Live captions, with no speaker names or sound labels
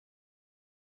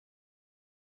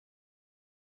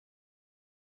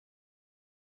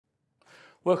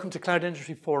Welcome to Cloud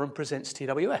Industry Forum presents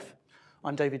TWF.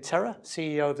 I'm David Terrar,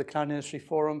 CEO of the Cloud Industry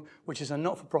Forum, which is a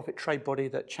not-for-profit trade body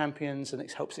that champions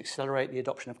and helps accelerate the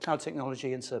adoption of cloud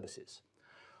technology and services.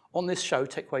 On this show,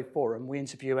 TechWave Forum, we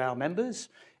interview our members,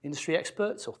 industry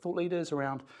experts or thought leaders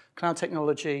around cloud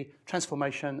technology,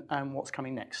 transformation and what's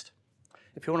coming next.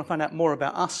 If you want to find out more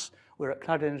about us, we're at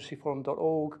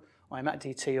cloudindustryforum.org. I'm at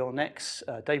DT on X,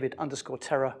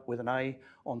 David_Terrar with an A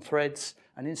on Threads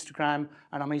and Instagram,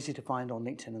 and I'm easy to find on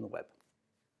LinkedIn and the web.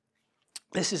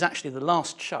 This is actually the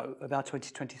last show of our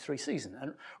 2023 season,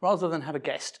 and rather than have a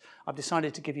guest, I've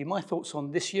decided to give you my thoughts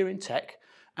on this year in tech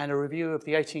and a review of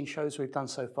the 18 shows we've done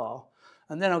so far,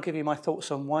 and then I'll give you my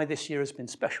thoughts on why this year has been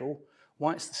special,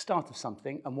 why it's the start of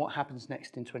something, and what happens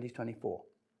next in 2024.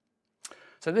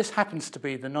 So this happens to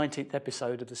be the 19th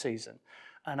episode of the season,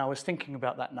 and I was thinking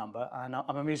about that number, and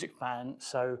I'm a music fan,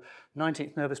 so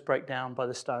 19th Nervous Breakdown by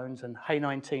the Stones, and Hey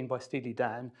 19 by Steely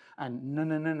Dan, and No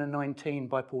No No No 19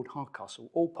 by Paul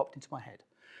Hardcastle all popped into my head.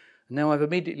 And now I've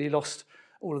immediately lost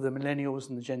all of the millennials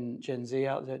and the Gen Z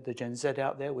out there, the Gen Z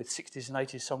out there with 60s and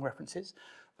 80s song references.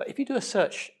 But if you do a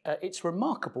search, it's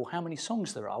remarkable how many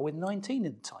songs there are with 19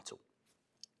 in the title.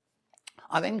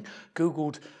 I then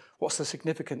Googled what's the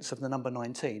significance of the number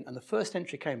 19, and the first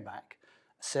entry came back,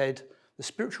 said, the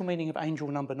spiritual meaning of angel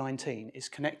number 19 is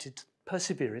connected to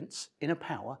perseverance, inner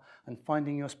power, and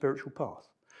finding your spiritual path.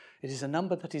 It is a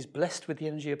number that is blessed with the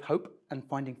energy of hope and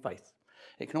finding faith.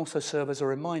 It can also serve as a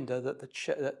reminder that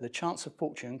the chance of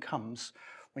fortune comes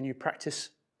when you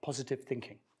practice positive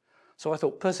thinking. So I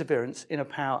thought perseverance, inner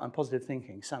power, and positive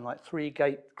thinking sound like three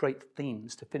great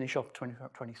themes to finish off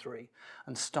 2023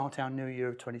 and start our new year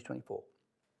of 2024.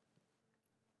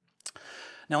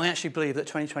 Now, I actually believe that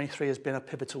 2023 has been a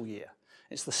pivotal year.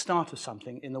 It's the start of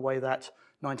something in the way that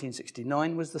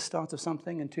 1969 was the start of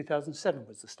something and 2007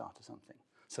 was the start of something.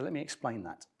 So let me explain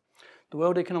that. The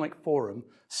World Economic Forum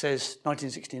says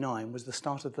 1969 was the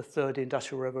start of the third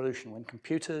industrial revolution when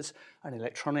computers and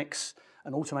electronics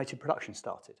and automated production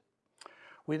started.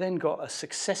 We then got a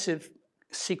successive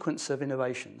sequence of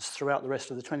innovations throughout the rest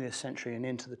of the 20th century and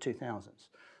into the 2000s.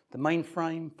 The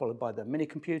mainframe, followed by the mini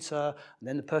computer, and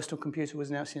then the personal computer was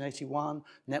announced in 81,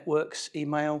 networks,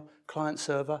 email, client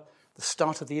server, the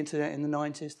start of the internet in the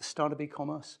 90s, the start of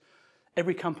e-commerce.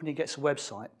 Every company gets a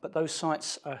website, but those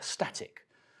sites are static.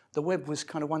 The web was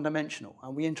kind of one-dimensional,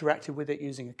 and we interacted with it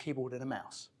using a keyboard and a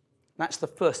mouse. That's the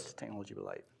first technology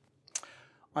wave.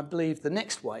 I believe the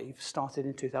next wave started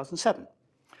in 2007.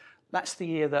 That's the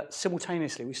year that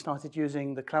simultaneously we started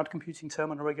using the cloud computing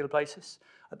term on a regular basis,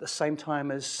 at the same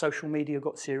time as social media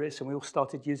got serious and we all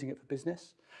started using it for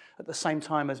business, at the same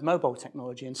time as mobile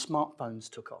technology and smartphones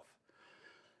took off.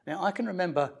 Now, I can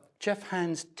remember Jeff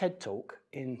Hand's TED Talk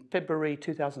in February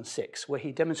 2006, where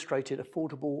he demonstrated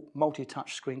affordable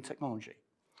multi-touch screen technology.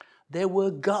 There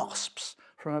were gasps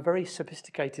from a very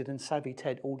sophisticated and savvy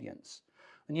TED audience,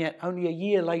 and yet only a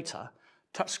year later,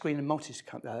 touchscreen and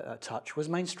multi-touch was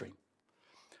mainstream.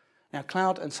 Now,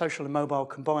 cloud and social and mobile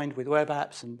combined with web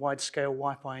apps and wide-scale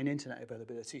Wi-Fi and internet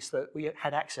availability so that we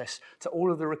had access to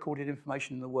all of the recorded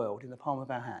information in the world in the palm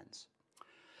of our hands.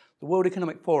 The World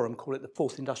Economic Forum call it the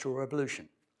fourth industrial revolution.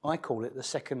 I call it the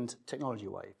second technology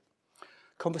wave.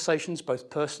 Conversations, both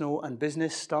personal and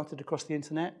business, started across the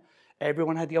internet.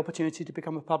 Everyone had the opportunity to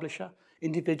become a publisher.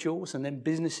 Individuals and then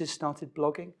businesses started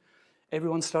blogging.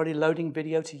 Everyone started loading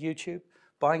video to YouTube.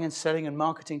 Buying and selling and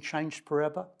marketing changed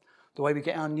forever. The way we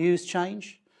get our news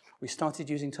changed. We started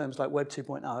using terms like Web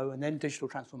 2.0 and then digital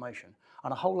transformation.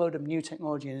 And a whole load of new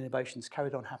technology and innovations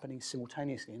carried on happening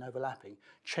simultaneously and overlapping,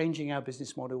 changing our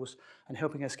business models and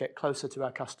helping us get closer to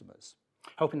our customers,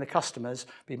 helping the customers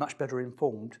be much better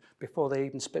informed before they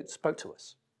even spoke to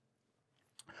us.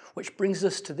 Which brings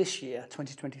us to this year,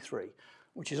 2023,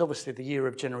 which is obviously the year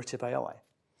of generative AI.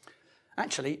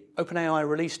 Actually, OpenAI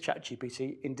released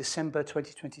ChatGPT in December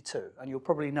 2022, and you'll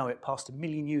probably know it passed 1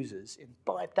 million users in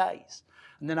 5 days,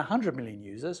 and then 100 million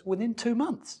users within 2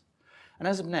 months. And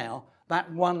as of now,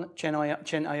 that one Gen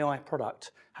AI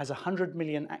product has 100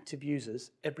 million active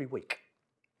users every week.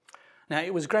 Now,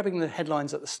 it was grabbing the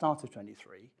headlines at the start of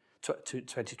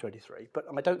 2023, but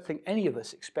I don't think any of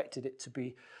us expected it to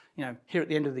be, here at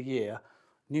the end of the year.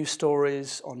 News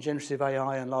stories on generative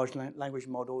AI and large language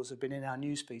models have been in our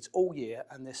news feeds all year,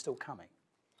 and they're still coming.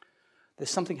 There's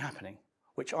something happening,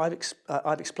 which I've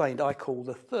explained I call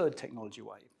the third technology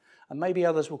wave, and maybe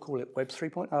others will call it Web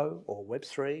 3.0 or Web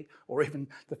 3 or even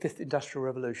the fifth industrial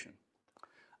revolution.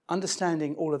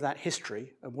 Understanding all of that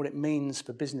history and what it means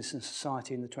for business and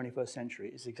society in the 21st century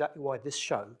is exactly why this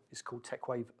show is called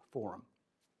TechWave Forum.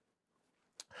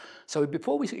 So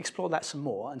before we explore that some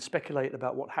more and speculate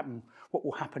about what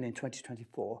will happen in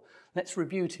 2024, let's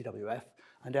review TWF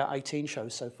and our 18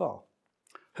 shows so far.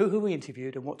 Who have we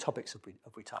interviewed and what topics have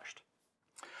we touched?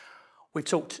 We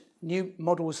talked new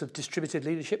models of distributed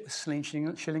leadership with Celine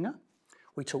Schillinger.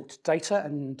 We talked data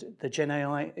and the Gen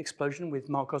AI explosion with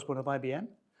Mark Osborne of IBM.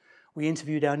 We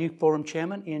interviewed our new forum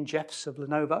chairman, Ian Jeffs of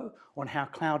Lenovo, on how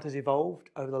cloud has evolved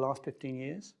over the last 15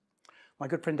 years. My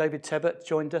good friend David Terrar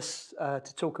joined us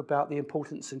to talk about the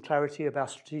importance and clarity of our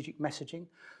strategic messaging,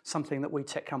 something that we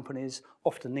tech companies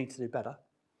often need to do better.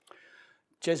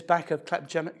 Jez Back of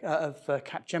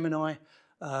Capgemini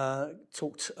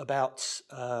talked about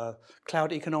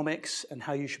cloud economics and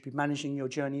how you should be managing your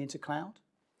journey into cloud.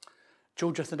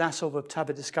 Georgia Thadasov of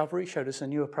Tabba Discovery showed us a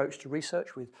new approach to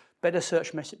research with better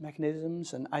search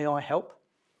mechanisms and AI help.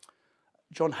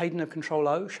 John Hayden of Control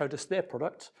O showed us their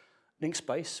product,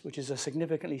 LinkSpace, which is a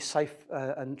significantly safe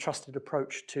and trusted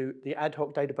approach to the ad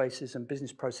hoc databases and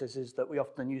business processes that we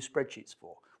often use spreadsheets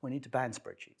for. We need to ban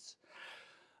spreadsheets.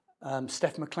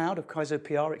 Steph McLeod of Kaizo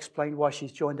PR explained why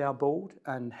she's joined our board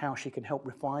and how she can help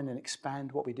refine and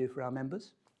expand what we do for our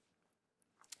members.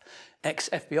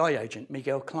 Ex-FBI agent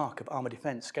Miguel Clark of Armour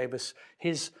Defence gave us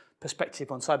his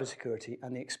perspective on cybersecurity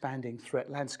and the expanding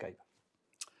threat landscape.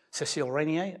 Cécile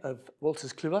Régnier of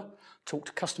Wolters Kluwer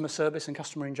talked customer service and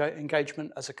customer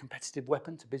engagement as a competitive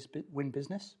weapon to win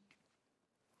business.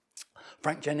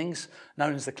 Frank Jennings,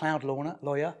 known as the cloud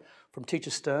lawyer from Teacher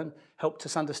Stern, helped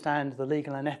us understand the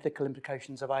legal and ethical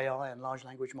implications of AI and large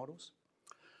language models.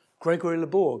 Gregory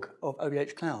Leborg of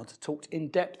OVH Cloud talked in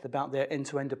depth about their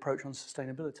end-to-end approach on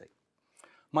sustainability.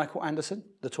 Michael Anderson,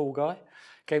 the tall guy,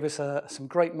 gave us some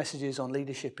great messages on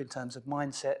leadership in terms of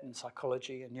mindset and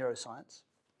psychology and neuroscience.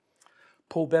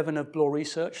 Paul Bevan of Bloor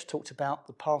Research talked about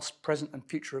the past, present and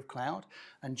future of cloud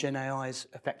and Gen AI's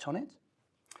effect on it.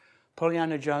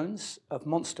 Pollyanna Jones of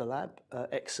Monster Lab,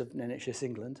 ex of NHS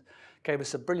England, gave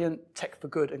us a brilliant tech for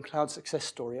good and cloud success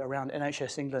story around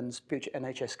NHS England's future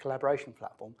NHS collaboration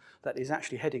platform that is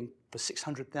actually heading for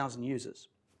 600,000 users.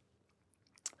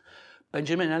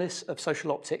 Benjamin Ellis of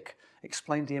Social Optic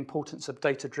explained the importance of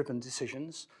data-driven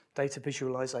decisions, data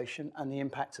visualization, and the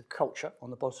impact of culture on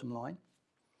the bottom line.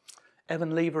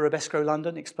 Evan Lever of Escrow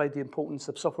London explained the importance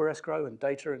of software escrow and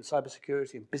data and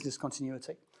cybersecurity and business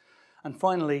continuity. And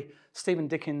finally, Stephen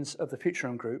Dickens of the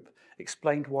Futurum Group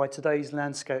explained why today's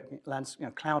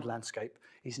cloud landscape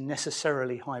is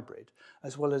necessarily hybrid,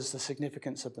 as well as the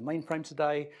significance of the mainframe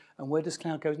today and where does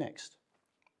cloud go next.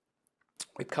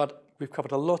 We've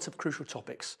covered a lot of crucial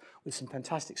topics with some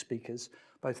fantastic speakers,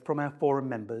 both from our forum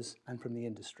members and from the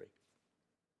industry.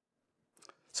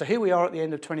 So here we are at the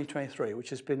end of 2023, which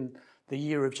has been the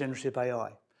year of generative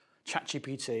AI,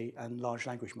 ChatGPT and large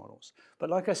language models. But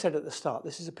like I said at the start,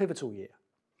 this is a pivotal year.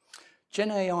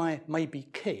 Gen AI may be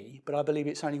key, but I believe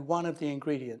it's only one of the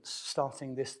ingredients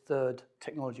starting this third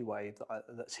technology wave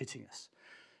that's hitting us.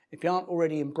 If you aren't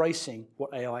already embracing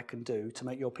what AI can do to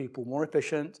make your people more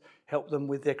efficient, help them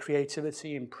with their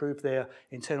creativity, improve their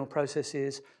internal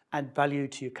processes, add value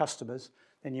to your customers,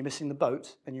 then you're missing the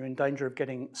boat and you're in danger of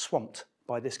getting swamped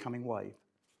by this coming wave.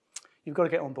 You've got to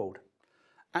get on board.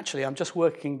 Actually, I'm just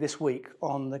working this week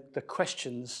on the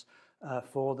questions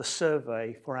for the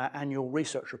survey for our annual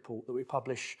research report that we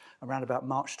publish around about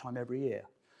March time every year.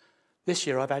 This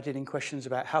year, I've added in questions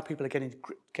about how people are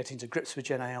getting to grips with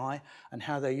Gen AI and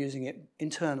how they're using it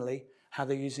internally, how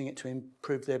they're using it to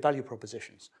improve their value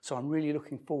propositions. So I'm really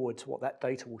looking forward to what that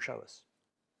data will show us.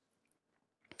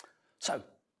 So,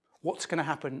 what's going to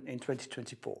happen in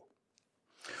 2024?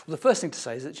 Well, the first thing to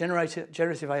say is that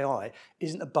generative AI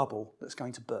isn't a bubble that's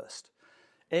going to burst.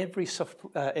 Every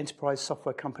enterprise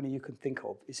software company you can think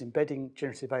of is embedding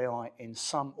generative AI in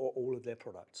some or all of their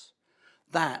products.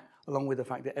 That, along with the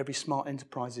fact that every smart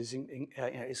enterprise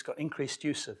has got increased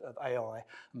use of AI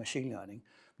and machine learning,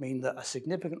 mean that a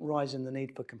significant rise in the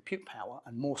need for compute power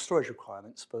and more storage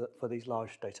requirements for these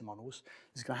large data models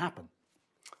is going to happen.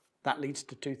 That leads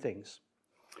to two things.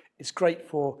 It's great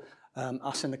for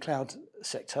us in the cloud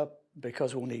sector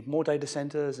because we'll need more data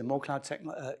centers and more cloud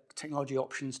technology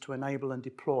options to enable and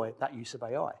deploy that use of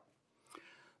AI.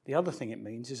 The other thing it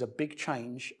means is a big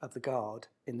change of the guard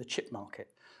in the chip market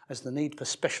as the need for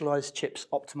specialized chips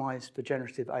optimized for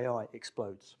generative AI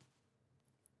explodes.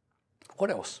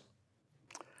 What else?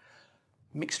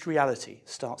 Mixed reality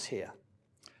starts here.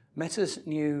 Meta's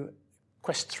new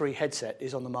Quest 3 headset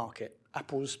is on the market.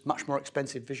 Apple's much more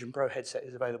expensive Vision Pro headset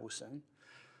is available soon.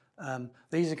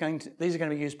 These are going to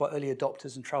be used by early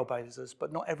adopters and trailblazers,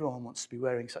 but not everyone wants to be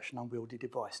wearing such an unwieldy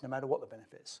device, no matter what the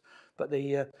benefits. But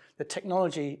the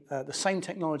technology, the same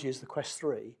technology as the Quest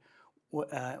 3,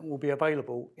 will be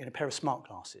available in a pair of smart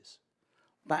glasses.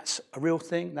 That's a real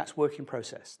thing, that's work in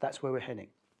process, that's where we're heading.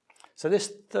 So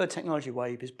this third technology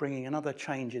wave is bringing another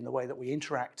change in the way that we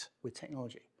interact with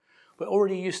technology. We're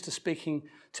already used to speaking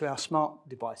to our smart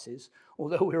devices,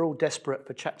 although we're all desperate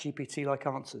for ChatGPT-like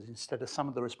answers instead of some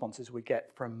of the responses we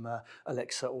get from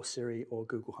Alexa or Siri or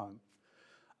Google Home.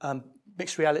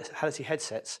 Mixed reality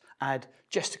headsets add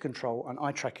gesture control and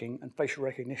eye tracking and facial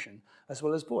recognition, as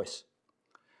well as voice.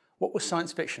 What was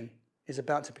science fiction is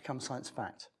about to become science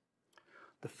fact.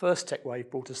 The first tech wave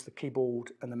brought us the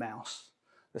keyboard and the mouse.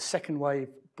 The second wave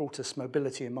brought us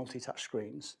mobility and multi-touch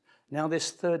screens. Now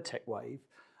this third tech wave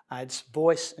adds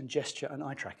voice and gesture and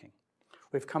eye tracking.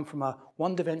 We've come from a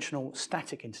one-dimensional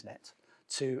static internet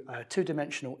to a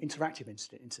two-dimensional interactive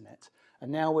internet, and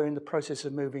now we're in the process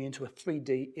of moving into a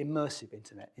 3D immersive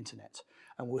internet,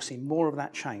 and we'll see more of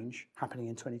that change happening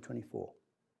in 2024.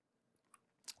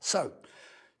 So,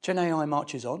 Gen AI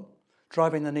marches on,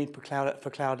 driving the need for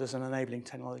cloud as an enabling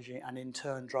technology, and in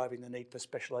turn driving the need for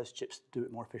specialized chips to do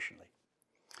it more efficiently.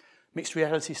 Mixed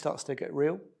reality starts to get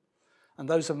real, and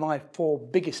those are my 4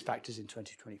 biggest factors in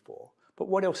 2024. But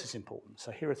what else is important?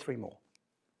 So here are 3 more.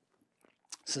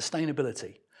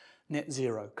 Sustainability, net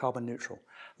zero, carbon neutral.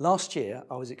 Last year,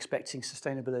 I was expecting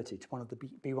sustainability to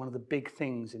be one of the big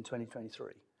things in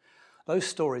 2023. Those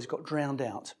stories got drowned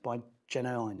out by Gen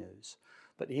AI news,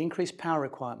 but the increased power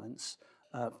requirements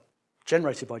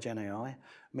generated by Gen AI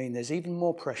mean there's even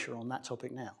more pressure on that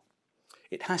topic now.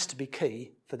 It has to be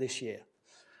key for this year.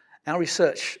 Our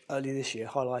research earlier this year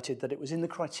highlighted that it was in the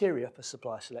criteria for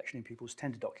supplier selection in people's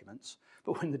tender documents,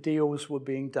 but when the deals were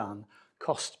being done,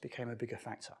 cost became a bigger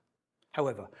factor.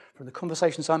 However, from the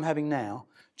conversations I'm having now,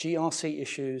 GRC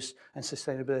issues and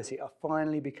sustainability are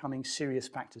finally becoming serious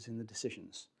factors in the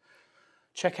decisions.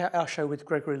 Check out our show with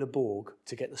Gregory Leborg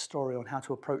to get the story on how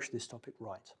to approach this topic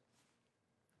right.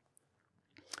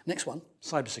 Next one,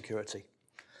 cybersecurity.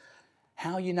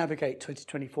 How you navigate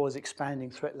 2024's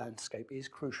expanding threat landscape is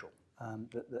crucial.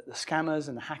 The scammers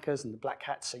and the hackers and the black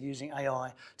hats are using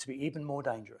AI to be even more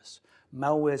dangerous.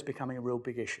 Malware is becoming a real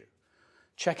big issue.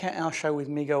 Check out our show with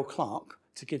Miguel Clark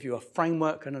to give you a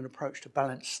framework and an approach to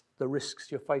balance the risks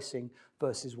you're facing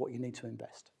versus what you need to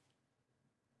invest.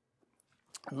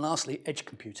 And lastly, edge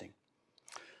computing.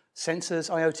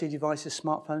 Sensors, IoT devices,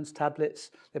 smartphones,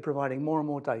 tablets, they're providing more and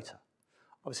more data.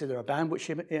 Obviously, there are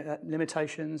bandwidth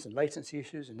limitations and latency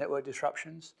issues and network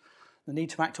disruptions. The need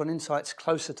to act on insights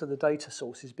closer to the data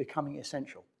source is becoming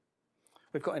essential.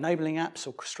 We've got enabling apps,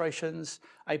 orchestrations,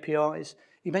 APIs.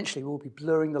 Eventually, we'll be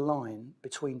blurring the line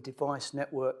between device,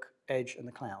 network, edge, and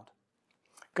the cloud.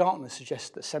 Gartner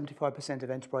suggests that 75% of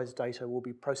enterprise data will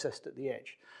be processed at the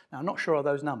edge. Now, I'm not sure of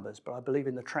those numbers, but I believe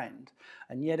in the trend.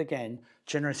 And yet again,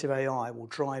 generative AI will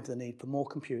drive the need for more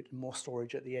compute and more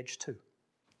storage at the edge too.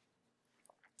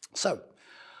 So,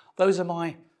 those are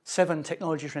my 7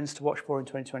 technology trends to watch for in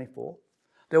 2024.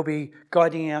 They'll be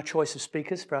guiding our choice of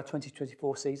speakers for our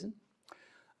 2024 season.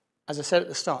 As I said at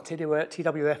the start,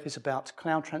 TWF is about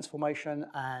cloud transformation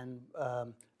and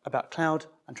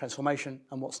transformation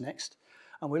and what's next.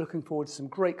 And we're looking forward to some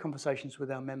great conversations with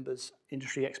our members,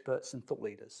 industry experts and thought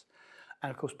leaders,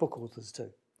 and of course book authors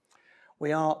too.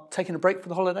 We are taking a break for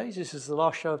the holidays. This is the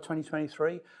last show of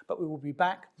 2023, but we will be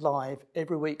back live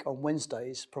every week on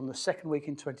Wednesdays from the second week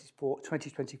in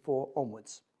 2024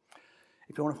 onwards.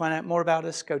 If you want to find out more about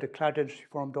us, go to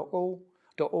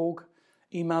cloudindustryforum.org,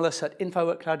 email us at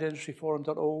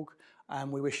info@cloudindustryforum.org,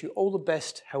 and we wish you all the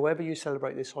best however you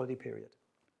celebrate this holiday period.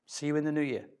 See you in the new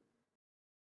year.